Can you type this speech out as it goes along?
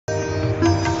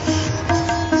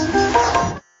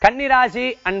கன்னி ராசி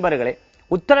அன்பர்களே,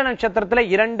 உத்தர நட்சத்திரத்துல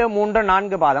 2, 3,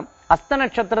 4 பாதம், அஸ்த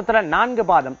நட்சத்திரத்துல 4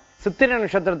 பாதம், சித்திரை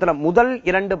நட்சத்திரத்துல முதல்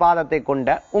 2 பாதத்தை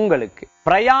கொண்ட உங்களுக்கு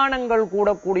பிரயாணங்கள்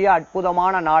கூடக்கூடிய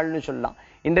அற்புதமான நாள்னு சொல்லலாம்.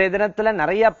 இன்றைய தினத்துல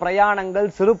நிறைய பிரயாணங்கள்,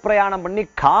 சிறு பிரயாணம் பண்ணி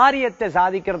காரியத்தை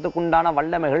சாதிக்கிறதுக்கு உண்டான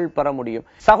வல்லமைகள் பெற முடியும்.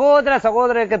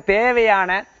 சகோதரருக்கு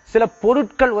தேவையான சில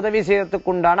பொருட்கள் உதவி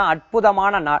செய்யறதுக்கு உண்டான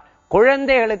அற்புதமான நாள்.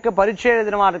 குழந்தைகளுக்கு பரீட்சை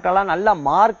எழுதினமா இருக்கலாம், நல்ல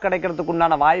மார்க் கிடைக்கிறதுக்கு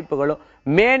உண்டான வாய்ப்புகளும்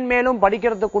மேன்மேலும்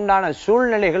படிக்கிறதுக்கு உண்டான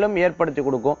சூழ்நிலைகளும் ஏற்படுத்தி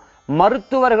கொடுக்கும்.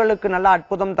 மருத்துவர்களுக்கு நல்ல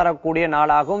அற்புதம் தரக்கூடிய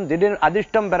நாளாகவும் திடீர்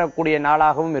அதிர்ஷ்டம் பெறக்கூடிய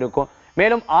நாளாகவும் இருக்கும்.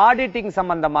 மேலும் ஆடிட்டிங்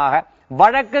சம்பந்தமாக,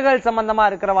 வழக்குகள் சம்பந்தமா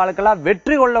இருக்கிறவாளுக்கெல்லாம்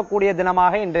வெற்றி கொள்ளக்கூடிய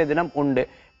தினமாக இன்றைய தினம் உண்டு.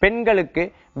 பெண்களுக்கு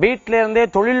வீட்டிலிருந்தே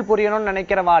தொழில் புரியணும்னு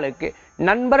நினைக்கிறவாளுக்கு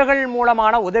நண்பர்கள்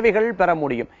மூலமான உதவிகள் பெற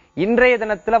முடியும். இன்றைய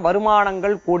தினத்துல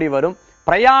வருமானங்கள் கூடி வரும்,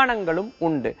 பிரயாணங்களும்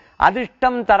உண்டு.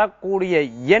 அதிர்ஷ்டம் தரக்கூடிய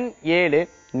எண் 7,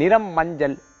 நிறம்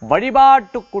மஞ்சள்.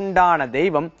 வழிபாட்டுக்குண்டான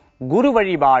தெய்வம் குரு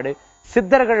வழிபாடு,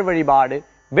 சித்தர்கள் வழிபாடு,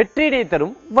 வெற்றியை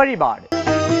தரும் வழிபாடு.